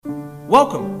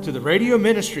Welcome to the radio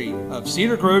ministry of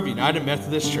Cedar Grove United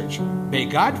Methodist Church. May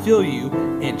God fill you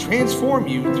and transform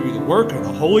you through the work of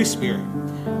the Holy Spirit.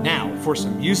 Now for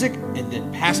some music and then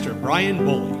Pastor Brian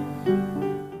Bully.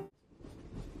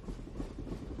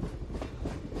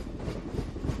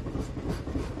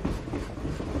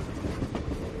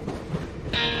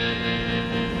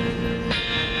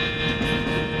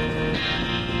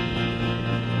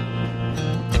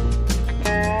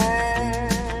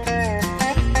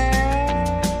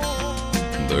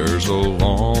 There's a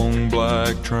long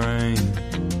black train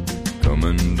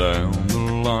coming down the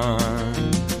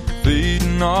line,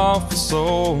 feeding off the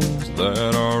souls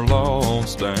that are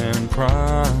lost and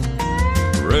crying.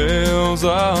 Rails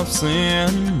of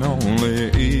sin,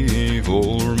 only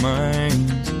evil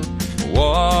remains.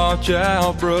 Watch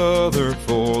out, brother,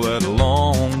 for that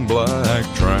long black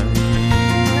train.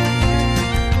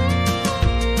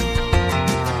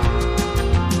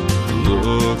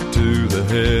 Look to the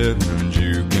heavens,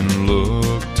 you can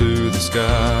look to the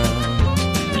sky.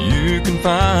 You can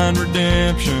find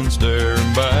redemption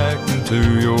staring back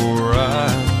into your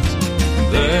eyes.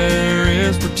 There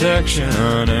is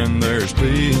protection and there's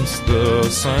peace the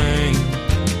same.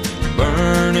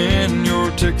 Burning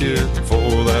your ticket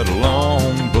for that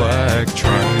long black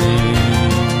train.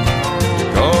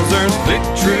 'Cause there's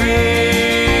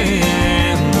victory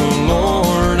in the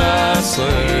Lord, I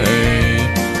say.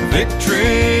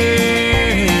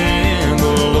 Victory in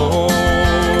the Lord.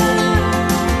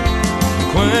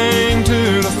 Cling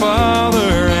to the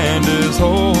Father and His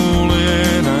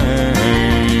holy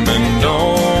name, and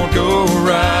don't go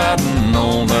riding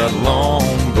on that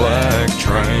long black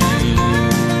train.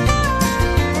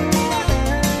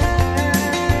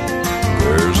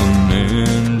 There's an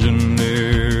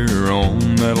engineer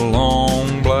on that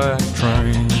long black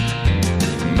train,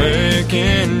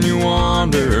 making you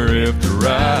wonder if the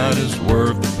ride is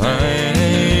worth the pain.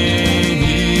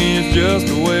 He's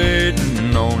just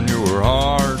waiting on your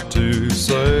heart to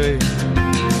say,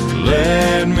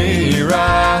 let me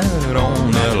ride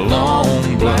on that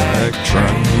long black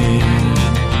train.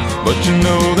 But you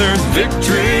know there's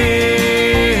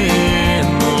victory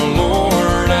in the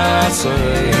Lord, I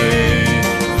say.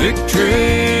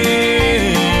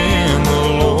 Victory in the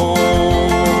Lord.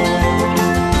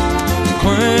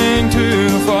 Cling to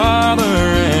the Father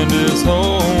and His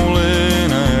holy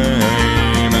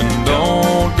name, and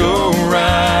don't go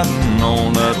riding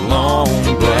on that long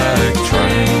black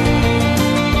train.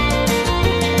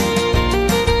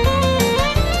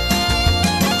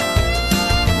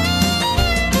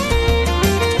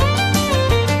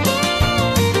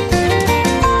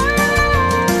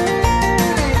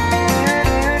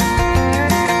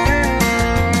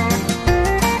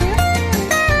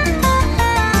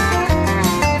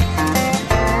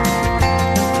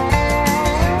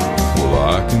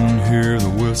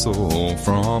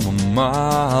 From a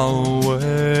mile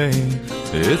away,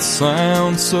 it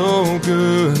sounds so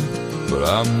good, but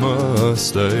I must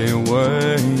stay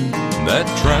away. That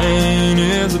train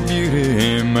is a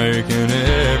beauty, making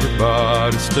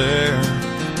everybody stare,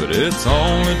 but its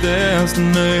only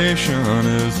destination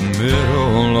is the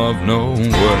middle of nowhere.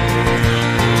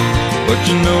 But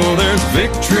you know there's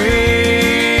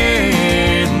victory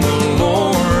in the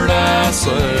Lord, I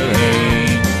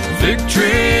say.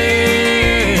 Victory.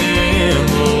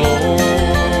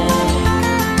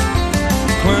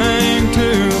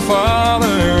 Father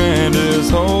and His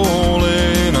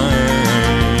holy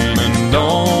name, and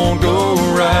don't go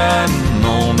riding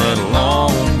on that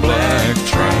long black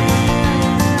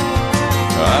train.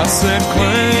 I said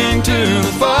cling to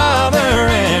the Father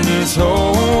and His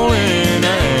holy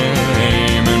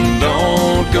name, and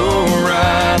don't go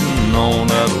riding on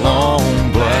that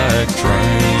long black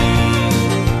train.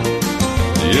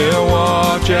 Yeah,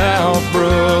 watch out,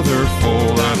 brother,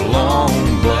 for that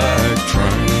long black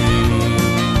train.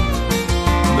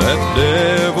 That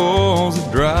devil's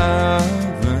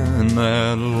driving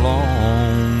that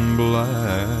long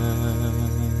black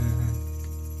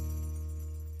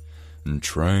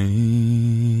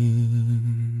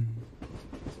train.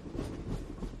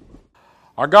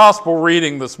 Our gospel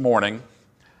reading this morning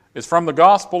is from the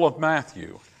Gospel of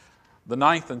Matthew, the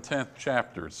 9th and 10th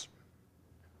chapters.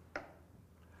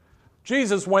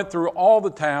 Jesus went through all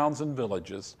the towns and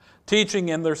villages, teaching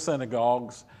in their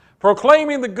synagogues,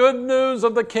 proclaiming the good news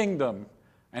of the kingdom,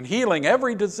 and healing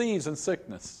every disease and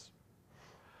sickness.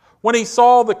 When He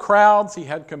saw the crowds, He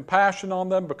had compassion on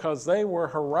them because they were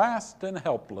harassed and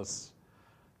helpless,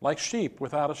 like sheep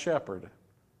without a shepherd.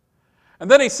 And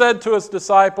then He said to His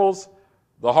disciples,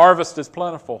 the harvest is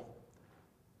plentiful,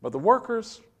 but the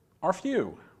workers are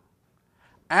few.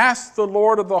 Ask the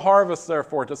Lord of the harvest,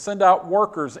 therefore, to send out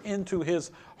workers into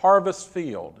his harvest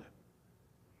field.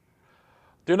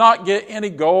 Do not get any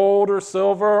gold or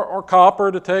silver or copper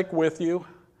to take with you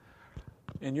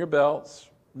in your belts.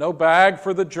 No bag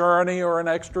for the journey or an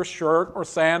extra shirt or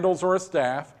sandals or a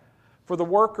staff, for the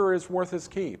worker is worth his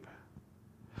keep.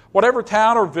 Whatever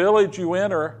town or village you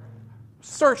enter,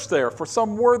 search there for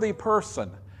some worthy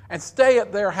person and stay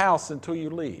at their house until you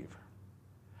leave.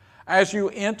 As you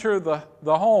enter the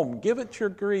home, give it your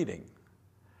greeting.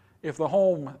 If the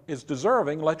home is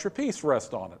deserving, let your peace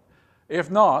rest on it. If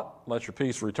not, let your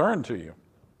peace return to you.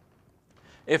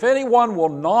 If anyone will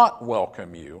not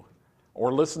welcome you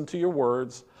or listen to your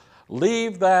words,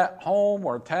 leave that home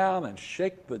or town and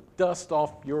shake the dust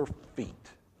off your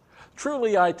feet.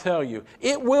 Truly, I tell you,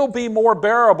 it will be more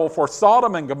bearable for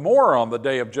Sodom and Gomorrah on the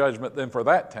day of judgment than for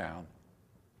that town.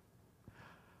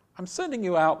 I'm sending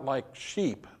you out like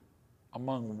sheep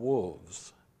among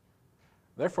wolves.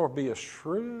 Therefore, be as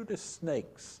shrewd as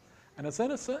snakes and as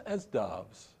innocent as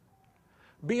doves.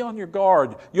 Be on your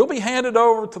guard. You'll be handed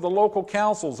over to the local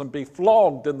councils and be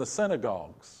flogged in the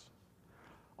synagogues.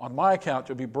 On my account,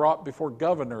 you'll be brought before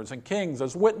governors and kings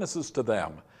as witnesses to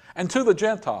them and to the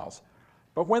Gentiles.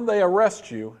 But when they arrest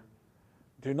you,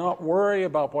 do not worry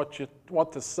about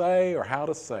what to say or how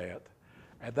to say it.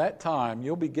 At that time,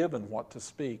 you'll be given what to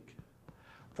speak.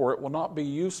 For it will not be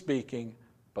you speaking,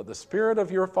 but the Spirit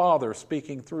of your Father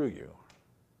speaking through you.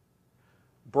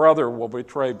 Brother will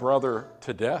betray brother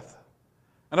to death,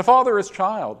 and a father his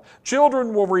child.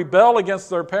 Children will rebel against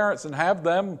their parents and have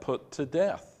them put to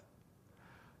death.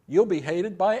 You'll be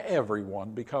hated by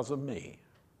everyone because of me,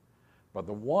 but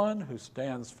the one who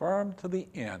stands firm to the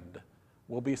end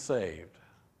will be saved.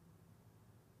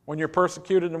 When you're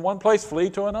persecuted in one place, flee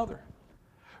to another.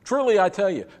 Truly, I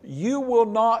tell you, you will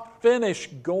not finish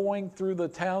going through the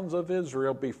towns of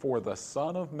Israel before the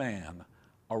Son of Man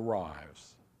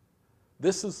arrives.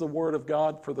 This is the word of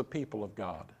God for the people of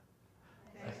God.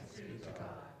 Thanks be to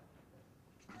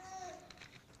God.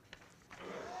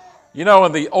 You know,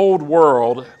 in the old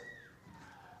world,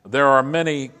 there are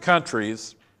many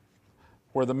countries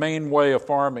where the main way of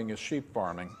farming is sheep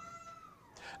farming.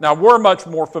 Now, we're much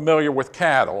more familiar with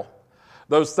cattle,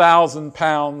 those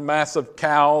 1,000-pound massive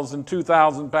cows and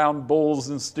 2,000-pound bulls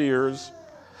and steers,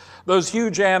 those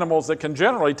huge animals that can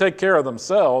generally take care of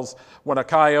themselves when a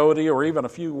coyote or even a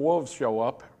few wolves show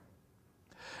up.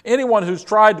 Anyone who's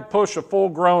tried to push a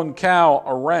full-grown cow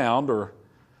around or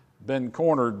been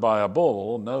cornered by a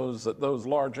bull knows that those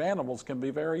large animals can be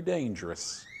very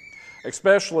dangerous,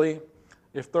 especially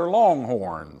if they're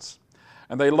longhorns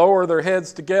and they lower their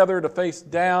heads together to face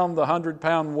down the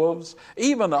 100-pound wolves.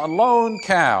 Even a lone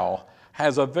cow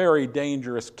has a very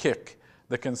dangerous kick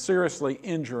that can seriously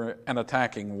injure an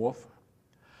attacking wolf.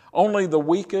 Only the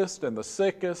weakest and the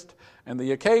sickest and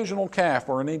the occasional calf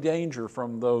are in any danger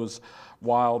from those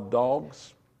wild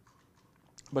dogs.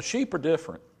 But sheep are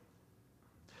different.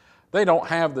 They don't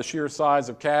have the sheer size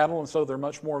of cattle, and so they're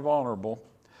much more vulnerable.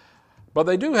 But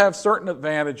they do have certain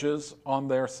advantages on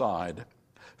their side.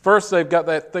 First, they've got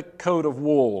that thick coat of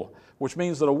wool, which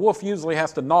means that a wolf usually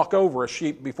has to knock over a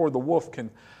sheep before the wolf can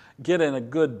get in a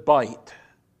good bite.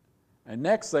 And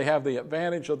next, they have the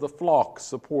advantage of the flock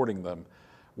supporting them,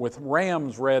 with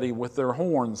rams ready with their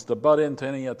horns to butt into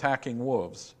any attacking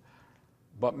wolves.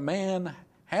 But man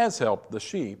has helped the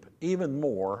sheep even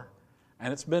more,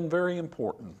 and it's been very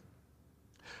important.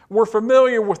 We're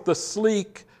familiar with the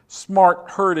sleek, smart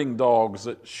herding dogs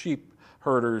that sheep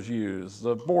herders use,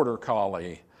 the Border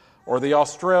Collie or the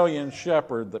Australian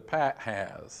Shepherd that Pat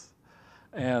has,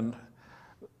 and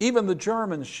even the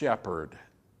German Shepherd.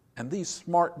 And these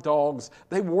smart dogs,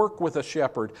 they work with a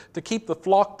shepherd to keep the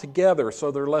flock together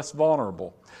so they're less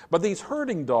vulnerable. But these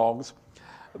herding dogs,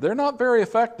 they're not very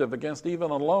effective against even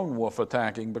a lone wolf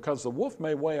attacking, because the wolf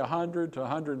may weigh 100 to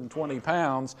 120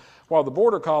 pounds, while the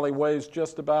Border Collie weighs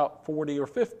just about 40 or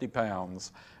 50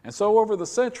 pounds. And so over the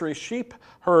centuries, sheep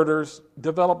herders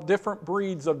developed different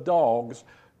breeds of dogs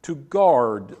to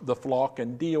guard the flock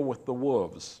and deal with the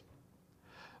wolves.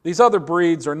 These other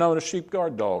breeds are known as sheep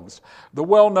guard dogs. The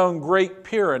well-known Great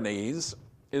Pyrenees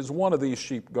is one of these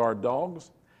sheep guard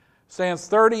dogs. Stands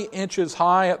 30 inches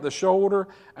high at the shoulder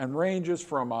and ranges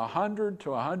from 100 to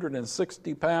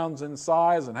 160 pounds in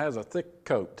size and has a thick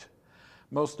coat.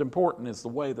 Most important is the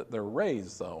way that they're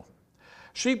raised, though.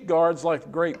 Sheep guards like the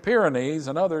Great Pyrenees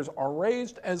and others are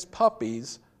raised as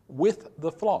puppies with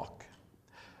the flock.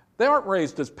 They aren't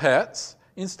raised as pets.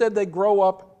 Instead, they grow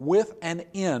up with and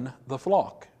in the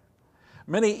flock.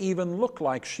 Many even look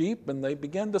like sheep, and they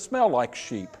begin to smell like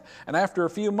sheep. And after a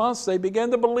few months, they begin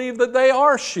to believe that they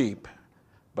are sheep.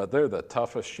 But they're the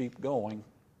toughest sheep going.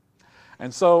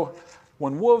 And so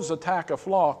when wolves attack a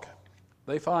flock,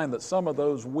 they find that some of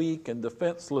those weak and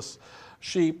defenseless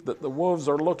sheep that the wolves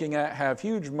are looking at have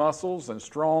huge muscles and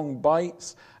strong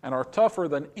bites and are tougher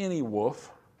than any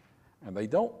wolf, and they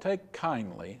don't take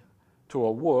kindly to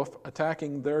a wolf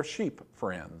attacking their sheep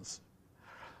friends.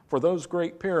 For those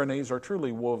Great Pyrenees are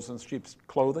truly wolves in sheep's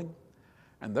clothing,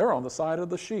 and they're on the side of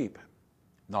the sheep,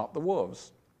 not the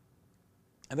wolves.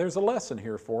 And there's a lesson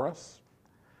here for us.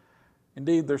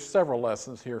 Indeed, there's several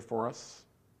lessons here for us.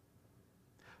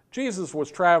 Jesus was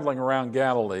traveling around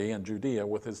Galilee and Judea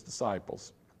with his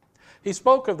disciples. He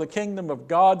spoke of the kingdom of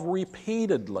God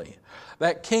repeatedly,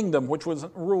 that kingdom which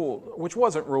wasn't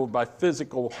ruled by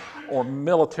physical or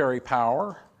military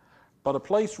power, but a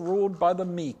place ruled by the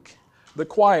meek, the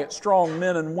quiet, strong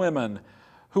men and women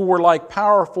who were like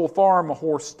powerful farm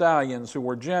horse stallions who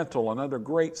were gentle and under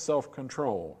great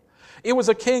self-control. It was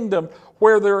a kingdom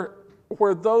where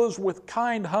those with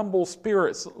kind, humble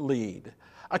spirits lead,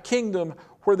 a kingdom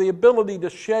where the ability to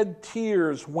shed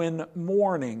tears when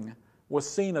mourning was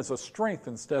seen as a strength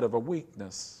instead of a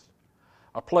weakness,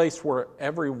 a place where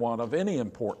everyone of any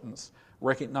importance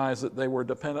recognized that they were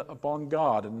dependent upon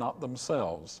God and not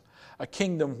themselves, a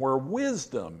kingdom where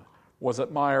wisdom was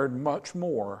admired much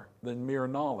more than mere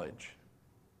knowledge.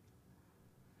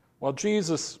 Well,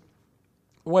 Jesus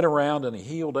went around and he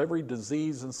healed every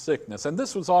disease and sickness. And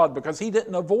this was odd because he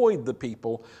didn't avoid the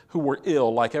people who were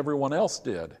ill like everyone else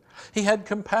did. He had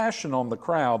compassion on the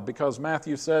crowd because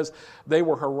Matthew says they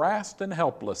were harassed and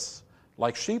helpless,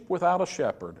 like sheep without a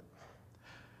shepherd.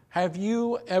 Have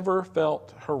you ever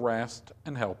felt harassed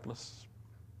and helpless?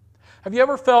 Have you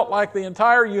ever felt like the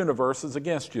entire universe is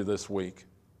against you this week?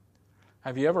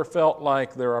 Have you ever felt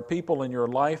like there are people in your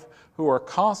life who are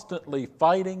constantly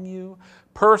fighting you,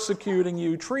 persecuting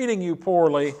you, treating you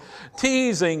poorly,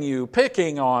 teasing you,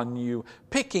 picking on you,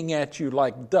 picking at you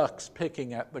like ducks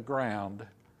picking at the ground?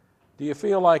 Do you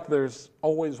feel like there's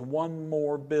always one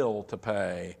more bill to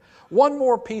pay, one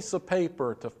more piece of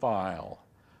paper to file,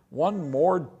 one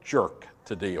more jerk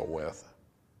to deal with?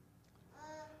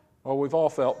 Well, we've all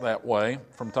felt that way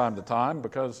from time to time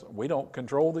because we don't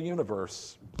control the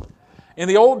universe. In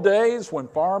the old days when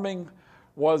farming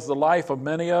was the life of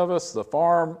many of us, the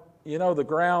farm, the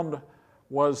ground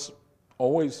was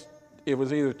always, it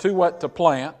was either too wet to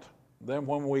plant. Then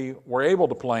when we were able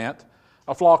to plant,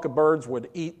 a flock of birds would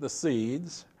eat the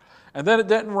seeds. And then it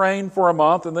didn't rain for a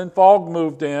month, and then fog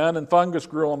moved in, and fungus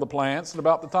grew on the plants. And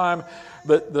about that time,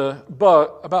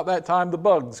 the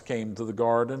bugs came to the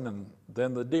garden, and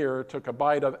then the deer took a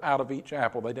bite out of each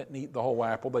apple. They didn't eat the whole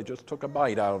apple; they just took a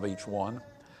bite out of each one.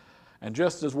 And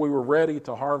just as we were ready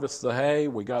to harvest the hay,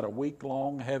 we got a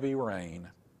week-long heavy rain.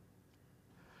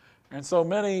 And so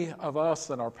many of us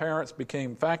and our parents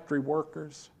became factory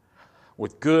workers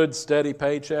with good, steady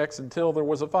paychecks until there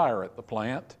was a fire at the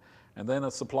plant. And then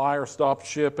a supplier stopped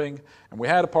shipping, and we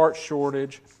had a parts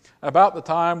shortage. About the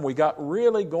time we got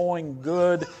really going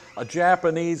good, a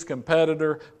Japanese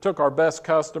competitor took our best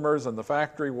customers, and the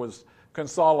factory was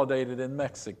consolidated in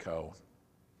Mexico.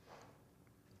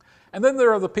 And then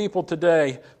there are the people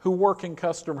today who work in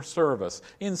customer service,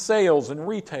 in sales and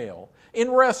retail, in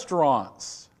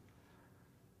restaurants.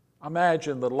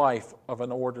 Imagine the life of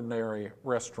an ordinary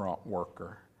restaurant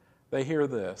worker. They hear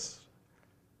this: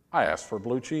 I asked for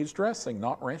blue cheese dressing,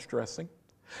 not ranch dressing.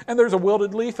 And there's a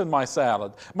wilted leaf in my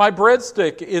salad. My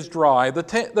breadstick is dry.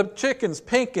 The chicken's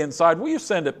pink inside. Will you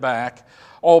send it back?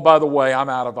 Oh, by the way, I'm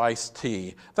out of iced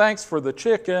tea. Thanks for the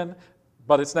chicken,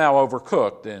 but it's now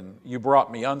overcooked, and you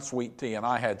brought me unsweet tea, and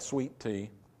I had sweet tea.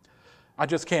 I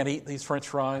just can't eat these French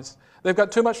fries. They've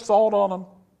got too much salt on them.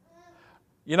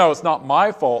 It's not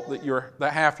my fault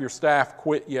that half your staff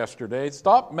quit yesterday.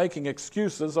 Stop making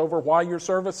excuses over why your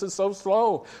service is so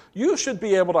slow. You should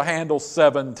be able to handle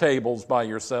 7 tables by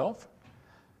yourself.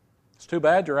 It's too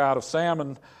bad you're out of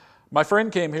salmon. My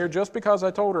friend came here just because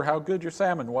I told her how good your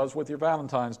salmon was with your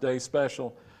Valentine's Day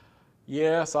special.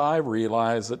 Yes, I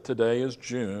realize that today is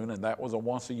June, and that was a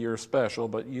once-a-year special,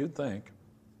 but you'd think.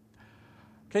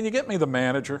 Can you get me the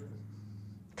manager?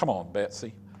 Come on,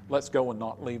 Betsy. Let's go and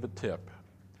not leave a tip.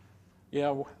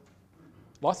 Yeah,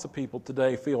 lots of people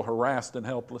today feel harassed and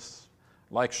helpless,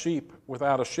 like sheep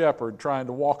without a shepherd trying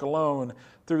to walk alone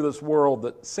through this world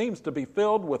that seems to be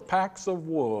filled with packs of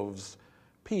wolves,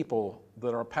 people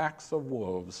that are packs of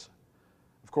wolves.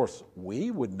 Of course,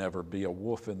 we would never be a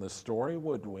wolf in this story,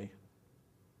 would we?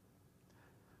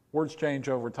 Words change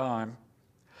over time.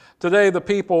 Today, the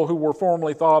people who were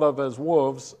formerly thought of as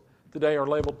wolves today are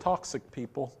labeled toxic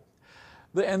people.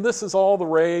 And this is all the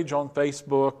rage on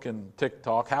Facebook and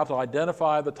TikTok, how to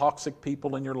identify the toxic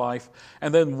people in your life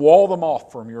and then wall them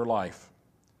off from your life.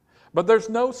 But there's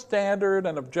no standard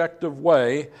and objective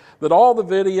way that all the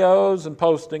videos and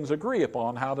postings agree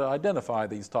upon how to identify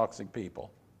these toxic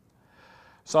people.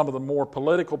 Some of the more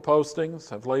political postings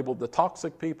have labeled the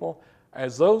toxic people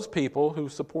as those people who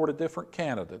support a different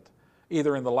candidate,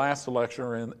 either in the last election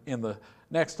or in the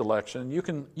next election. You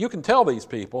can tell these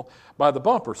people by the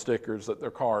bumper stickers that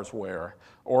their cars wear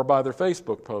or by their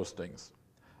Facebook postings.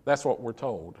 That's what we're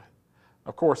told.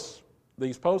 Of course,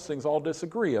 these postings all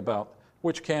disagree about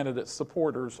which candidate's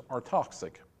supporters are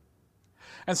toxic.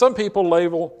 And some people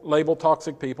label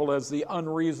toxic people as the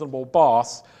unreasonable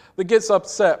boss that gets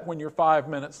upset when you're 5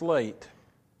 minutes late.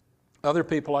 Other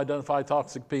people identify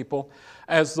toxic people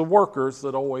as the workers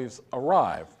that always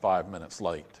arrive 5 minutes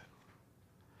late.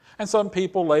 And some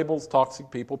people label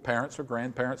toxic people parents or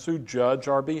grandparents who judge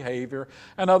our behavior,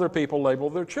 and other people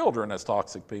label their children as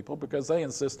toxic people because they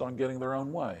insist on getting their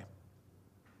own way.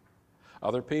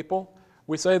 Other people,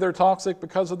 we say they're toxic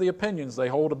because of the opinions they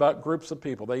hold about groups of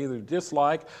people. They either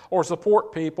dislike or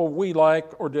support people we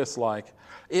like or dislike.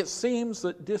 It seems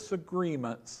that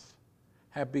disagreements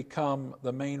have become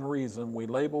the main reason we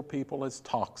label people as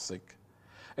toxic,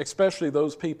 especially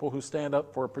those people who stand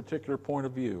up for a particular point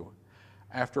of view.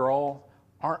 After all,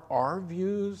 aren't our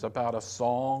views about a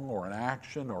song or an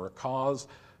action or a cause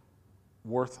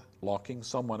worth locking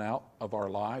someone out of our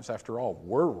lives? After all,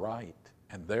 we're right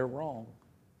and they're wrong.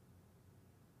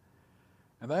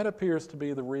 And that appears to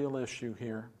be the real issue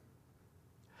here.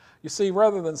 You see,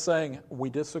 rather than saying we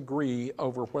disagree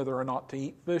over whether or not to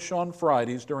eat fish on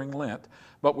Fridays during Lent,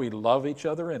 but we love each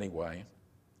other anyway,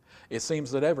 it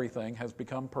seems that everything has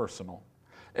become personal.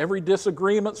 Every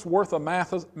disagreement's worth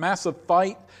a massive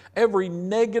fight. Every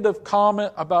negative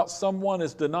comment about someone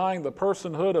is denying the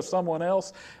personhood of someone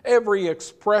else. Every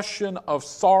expression of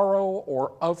sorrow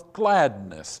or of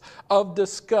gladness, of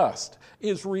disgust,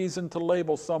 is reason to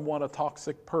label someone a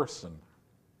toxic person.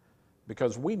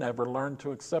 Because we never learn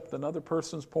to accept another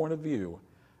person's point of view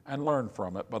and learn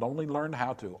from it, but only learn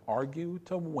how to argue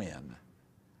to win.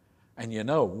 And you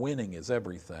know, winning is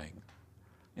everything.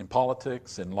 In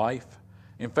politics, in life,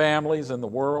 in families, in the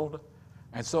world.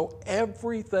 And so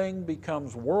everything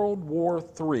becomes World War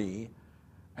III.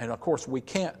 And of course, we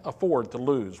can't afford to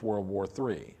lose World War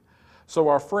III. So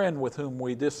our friend with whom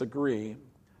we disagree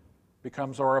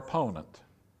becomes our opponent,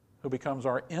 who becomes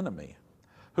our enemy,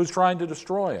 who's trying to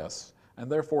destroy us.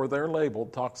 And therefore, they're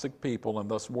labeled toxic people and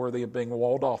thus worthy of being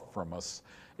walled off from us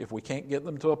if we can't get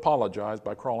them to apologize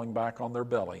by crawling back on their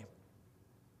belly.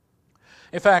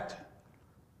 In fact,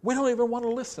 we don't even want to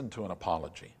listen to an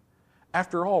apology.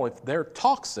 After all, if they're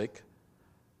toxic,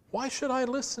 why should I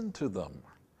listen to them?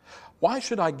 Why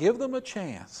should I give them a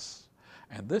chance?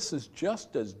 And this is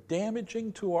just as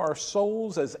damaging to our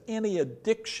souls as any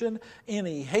addiction,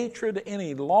 any hatred,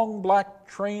 any long black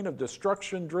train of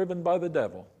destruction driven by the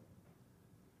devil.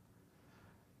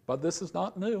 But this is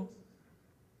not new.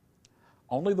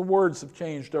 Only the words have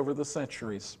changed over the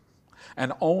centuries,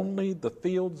 and only the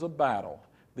fields of battle,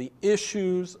 the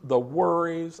issues, the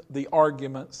worries, the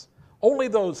arguments, only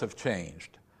those have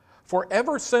changed. For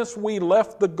ever since we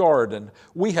left the garden,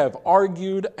 we have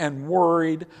argued and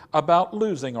worried about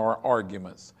losing our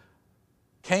arguments.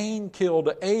 Cain killed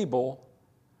Abel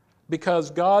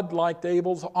because God liked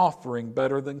Abel's offering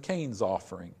better than Cain's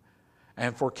offering.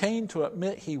 And for Cain to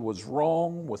admit he was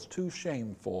wrong was too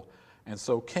shameful. And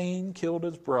so Cain killed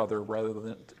his brother rather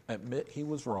than admit he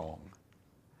was wrong.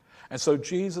 And so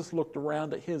Jesus looked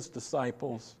around at his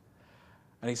disciples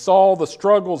and he saw the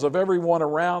struggles of everyone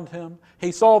around him.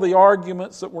 He saw the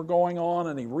arguments that were going on,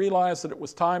 and he realized that it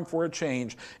was time for a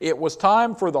change. It was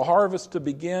time for the harvest to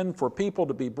begin, for people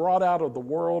to be brought out of the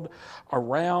world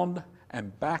around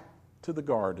and back to the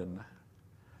garden,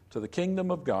 to the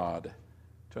kingdom of God,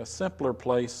 to a simpler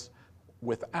place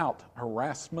without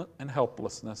harassment and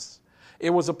helplessness.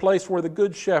 It was a place where the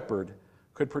good shepherd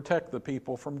could protect the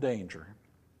people from danger.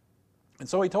 And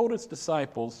so he told his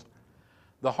disciples,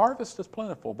 the harvest is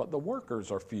plentiful, but the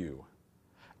workers are few.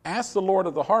 Ask the Lord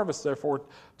of the harvest, therefore,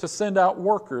 to send out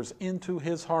workers into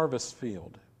his harvest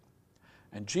field.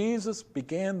 And Jesus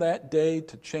began that day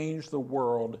to change the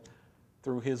world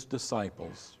through his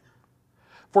disciples.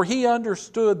 For he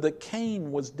understood that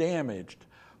Cain was damaged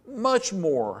much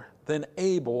more than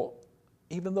Abel,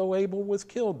 even though Abel was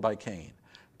killed by Cain.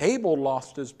 Abel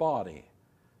lost his body.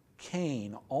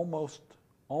 Cain almost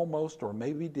or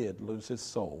maybe did lose his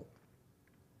soul.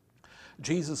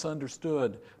 Jesus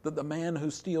understood that the man who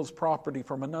steals property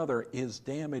from another is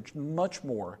damaged much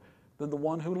more than the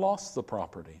one who lost the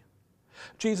property.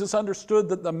 Jesus understood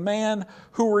that the man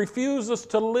who refuses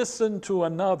to listen to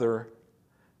another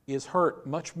is hurt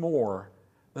much more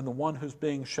than the one who's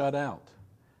being shut out.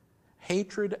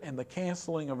 hatred and the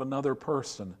canceling of another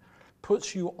person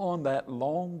puts you on that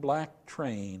long black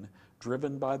train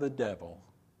driven by the devil.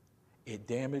 It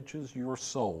damages your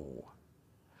soul.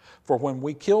 For when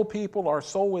we kill people, our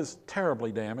soul is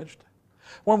terribly damaged.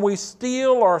 When we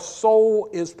steal, our soul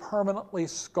is permanently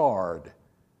scarred.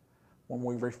 When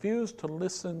we refuse to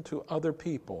listen to other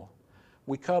people,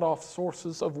 we cut off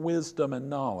sources of wisdom and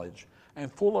knowledge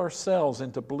and fool ourselves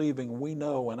into believing we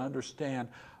know and understand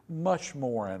much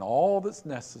more and all that's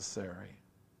necessary.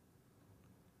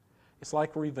 It's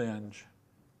like revenge.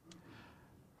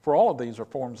 For all of these are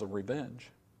forms of revenge.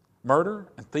 Murder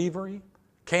and thievery,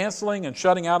 canceling and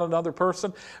shutting out another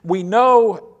person. We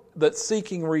know that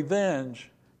seeking revenge,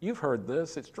 you've heard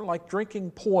this, it's like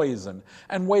drinking poison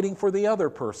and waiting for the other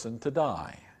person to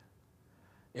die.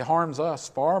 It harms us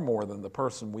far more than the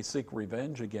person we seek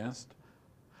revenge against.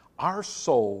 Our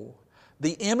soul,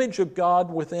 the image of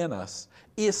God within us,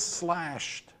 is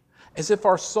slashed as if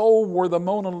our soul were the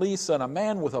Mona Lisa and a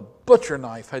man with a butcher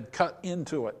knife had cut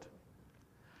into it.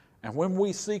 And when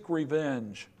we seek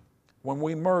revenge, when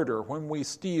we murder, when we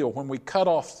steal, when we cut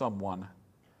off someone,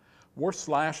 we're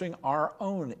slashing our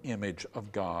own image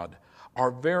of God, our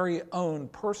very own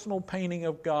personal painting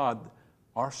of God,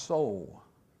 our soul.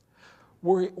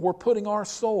 We're putting our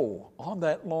soul on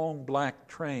that long black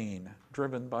train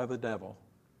driven by the devil.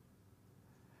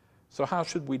 So how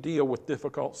should we deal with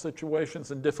difficult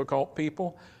situations and difficult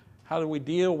people? How do we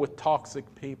deal with toxic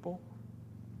people?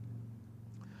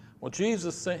 Well,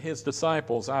 Jesus sent his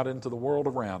disciples out into the world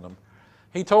around them.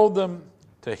 He told them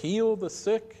to heal the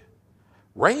sick,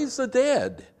 raise the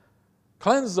dead,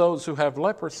 cleanse those who have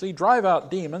leprosy, drive out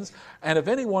demons, and if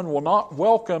anyone will not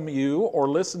welcome you or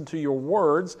listen to your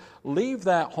words, leave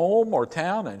that home or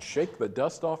town and shake the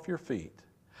dust off your feet.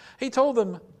 He told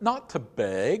them not to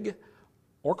beg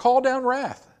or call down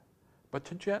wrath, but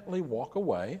to gently walk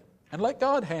away and let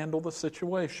God handle the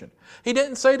situation. He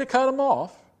didn't say to cut them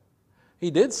off.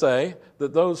 He did say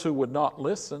that those who would not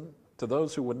listen,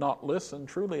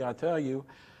 truly I tell you,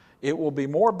 it will be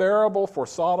more bearable for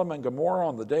Sodom and Gomorrah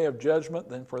on the day of judgment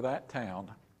than for that town.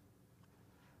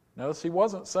 Notice he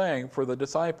wasn't saying for the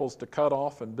disciples to cut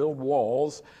off and build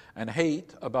walls and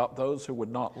hate about those who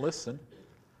would not listen,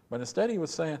 but instead he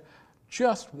was saying,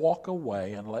 just walk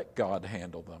away and let God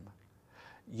handle them.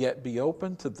 Yet be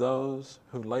open to those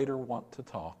who later want to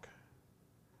talk.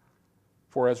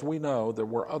 For as we know, there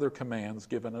were other commands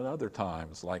given at other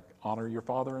times, like honor your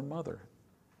father and mother.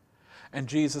 And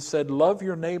Jesus said, love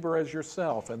your neighbor as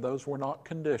yourself, and those were not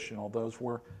conditional. Those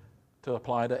were to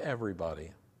apply to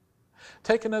everybody.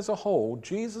 Taken as a whole,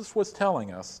 Jesus was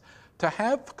telling us to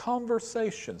have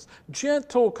conversations,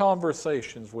 gentle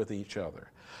conversations with each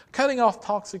other. Cutting off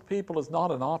toxic people is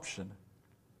not an option.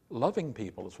 Loving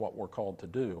people is what we're called to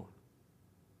do.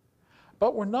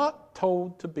 But we're not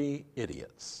told to be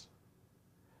idiots.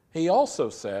 He also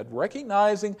said,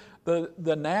 recognizing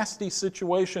the nasty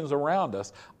situations around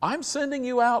us, I'm sending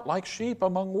you out like sheep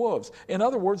among wolves. In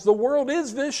other words, the world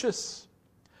is vicious.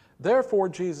 Therefore,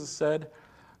 Jesus said,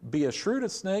 be as shrewd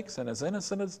as snakes and as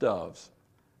innocent as doves.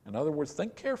 In other words,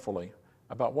 think carefully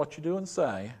about what you do and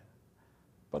say,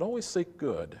 but always seek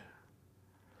good.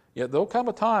 Yet there'll come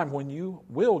a time when you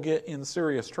will get in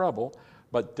serious trouble,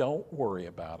 but don't worry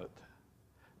about it.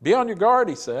 Be on your guard,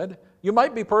 he said. You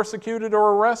might be persecuted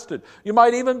or arrested. You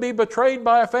might even be betrayed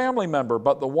by a family member,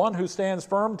 but the one who stands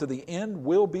firm to the end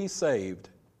will be saved.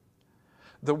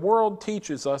 The world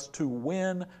teaches us to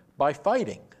win by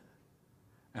fighting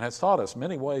and has taught us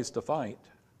many ways to fight.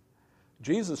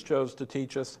 Jesus chose to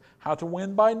teach us how to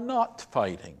win by not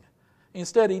fighting.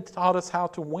 Instead, he taught us how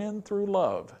to win through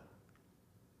love.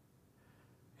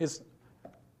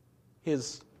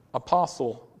 His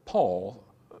apostle Paul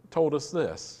told us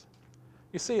this.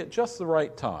 You see, at just the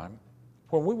right time,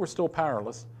 when we were still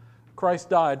powerless, Christ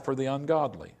died for the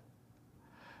ungodly.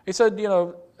 He said,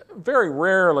 very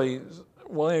rarely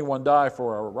will anyone die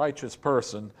for a righteous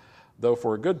person, though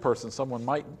for a good person someone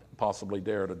might possibly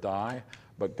dare to die.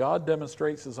 But God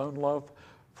demonstrates his own love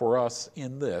for us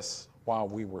in this. While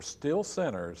we were still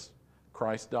sinners,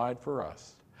 Christ died for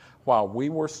us. While we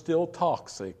were still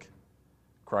toxic,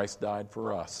 Christ died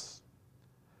for us.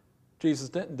 Jesus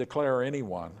didn't declare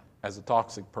anyone as a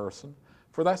toxic person,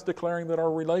 for that's declaring that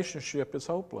our relationship is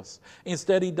hopeless.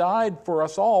 Instead, he died for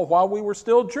us all while we were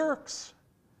still jerks.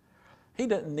 He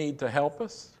didn't need to help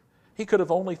us. He could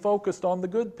have only focused on the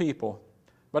good people,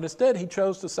 but instead he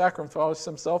chose to sacrifice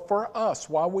himself for us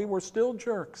while we were still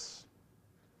jerks.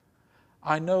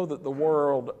 I know that the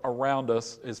world around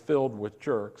us is filled with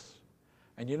jerks,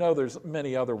 and there's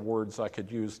many other words I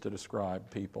could use to describe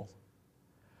people.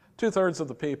 2/3 of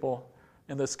the people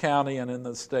in this county and in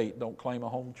the state don't claim a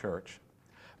home church.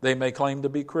 They may claim to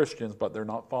be Christians, but they're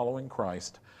not following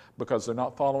Christ because they're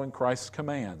not following Christ's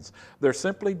commands. They're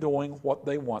simply doing what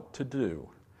they want to do.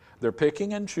 They're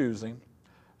picking and choosing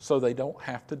so they don't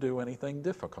have to do anything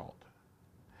difficult.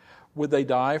 Would they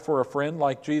die for a friend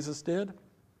like Jesus did?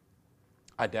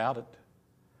 I doubt it.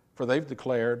 For they've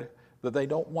declared that they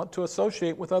don't want to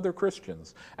associate with other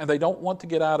Christians, and they don't want to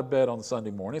get out of bed on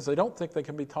Sunday mornings. They don't think they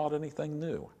can be taught anything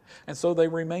new. And so they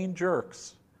remain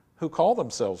jerks who call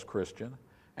themselves Christian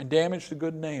and damage the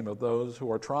good name of those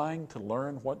who are trying to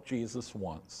learn what Jesus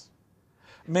wants.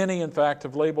 Many, in fact,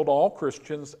 have labeled all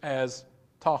Christians as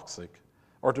toxic.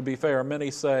 Or to be fair,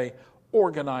 many say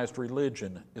organized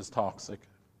religion is toxic.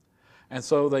 And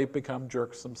so they've become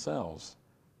jerks themselves.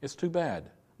 It's too bad.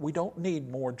 We don't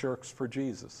need more jerks for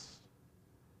Jesus.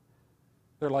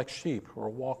 They're like sheep who are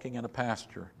walking in a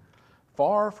pasture,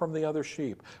 far from the other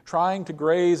sheep, trying to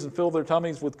graze and fill their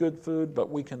tummies with good food, but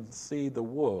we can see the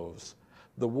wolves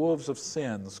of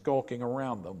sin skulking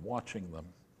around them, watching them.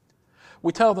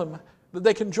 We tell them that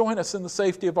they can join us in the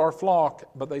safety of our flock,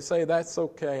 but they say, that's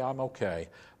okay, I'm okay.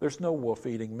 There's no wolf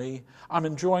eating me. I'm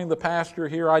enjoying the pasture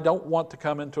here. I don't want to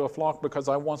come into a flock because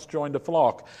I once joined a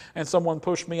flock, and someone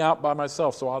pushed me out by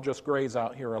myself, so I'll just graze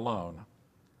out here alone.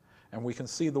 And we can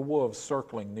see the wolves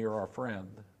circling near our friend.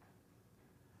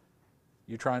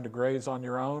 You trying to graze on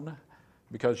your own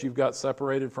because you've got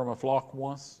separated from a flock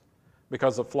once?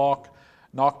 Because a flock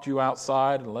knocked you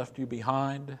outside and left you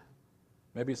behind?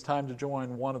 Maybe it's time to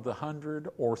join one of the 100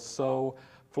 or so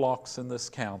flocks in this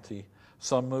county.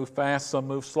 Some move fast, some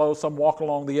move slow, some walk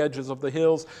along the edges of the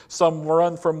hills, some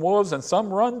run from wolves, and some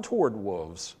run toward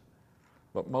wolves.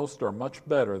 But most are much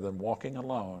better than walking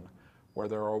alone where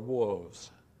there are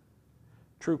wolves.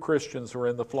 True Christians who are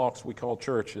in the flocks we call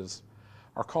churches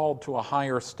are called to a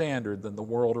higher standard than the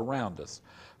world around us.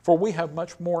 For we have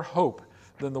much more hope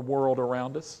than the world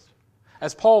around us.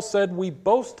 As Paul said, we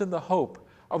boast in the hope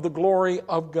of the glory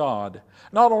of God.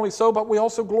 Not only so, but we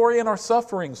also glory in our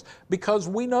sufferings, because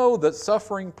we know that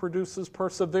suffering produces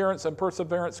perseverance, and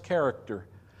perseverance character,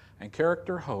 and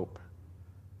character hope.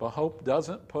 But hope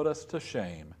doesn't put us to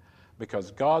shame,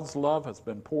 because God's love has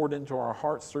been poured into our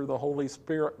hearts through the Holy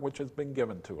Spirit, which has been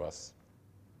given to us.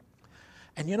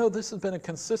 And you know, this has been a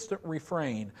consistent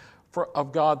refrain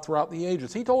of God throughout the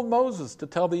ages. He told Moses to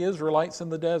tell the Israelites in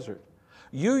the desert,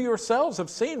 you yourselves have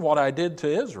seen what I did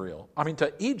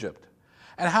to Egypt,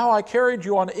 and how I carried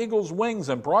you on eagle's wings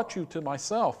and brought you to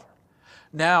myself.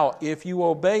 Now, if you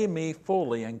obey me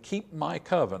fully and keep my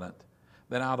covenant,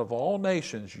 then out of all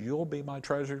nations you'll be my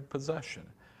treasured possession.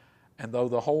 And though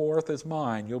the whole earth is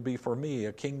mine, you'll be for me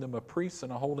a kingdom of priests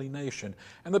and a holy nation.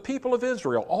 And the people of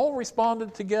Israel all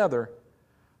responded together,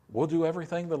 we'll do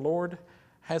everything the Lord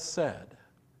has said.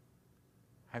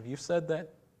 Have you said that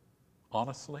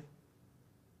honestly?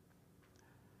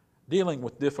 Dealing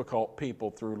with difficult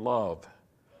people through love,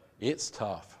 it's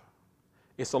tough.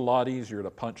 It's a lot easier to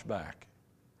punch back.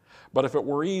 But if it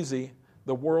were easy,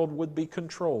 the world would be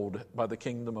controlled by the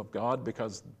kingdom of God,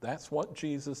 because that's what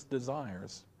Jesus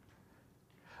desires.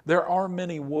 There are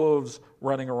many wolves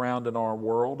running around in our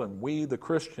world, and we, the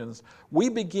Christians, we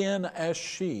begin as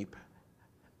sheep,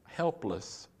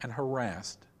 helpless and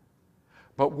harassed.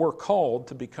 But we're called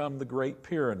to become the great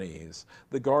Pyrenees,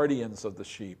 the guardians of the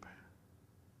sheep.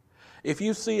 If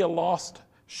you see a lost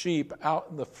sheep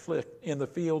out in the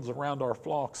fields around our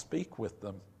flock, speak with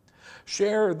them.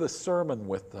 Share the sermon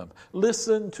with them.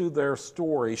 Listen to their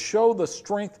story. Show the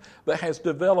strength that has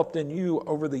developed in you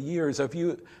over the years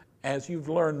as you've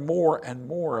learned more and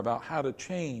more about how to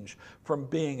change from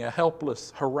being a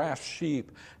helpless, harassed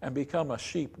sheep and become a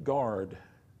sheep guard.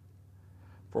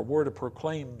 For we're to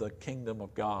proclaim the kingdom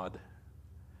of God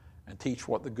and teach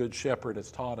what the Good Shepherd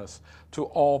has taught us to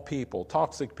all people,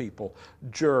 toxic people,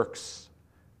 jerks,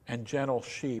 and gentle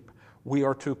sheep. We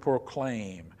are to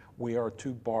proclaim. We are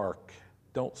to bark.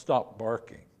 Don't stop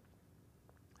barking.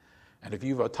 And if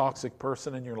you have a toxic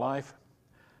person in your life,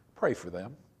 pray for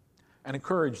them and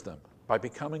encourage them by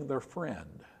becoming their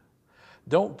friend.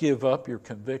 Don't give up your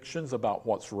convictions about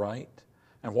what's right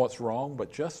and what's wrong,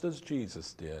 but just as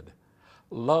Jesus did,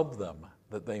 love them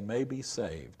that they may be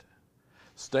saved.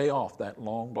 Stay off that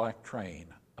long black train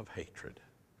of hatred.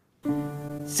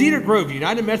 Cedar Grove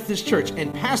United Methodist Church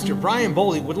and Pastor Brian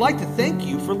Boley would like to thank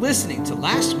you for listening to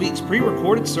last week's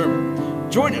pre-recorded sermon.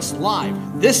 Join us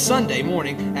live this Sunday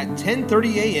morning at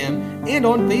 10:30 a.m. and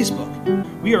on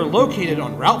Facebook. We are located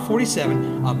on Route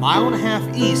 47, a mile and a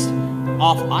half east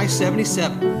off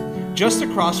I-77, just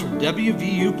across from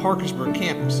WVU Parkersburg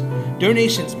campus.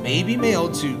 Donations may be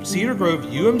mailed to Cedar Grove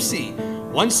UMC,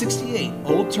 168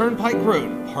 Old Turnpike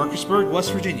Road, Parkersburg,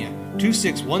 West Virginia,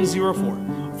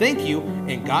 26104. Thank you,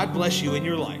 and God bless you in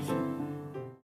your life.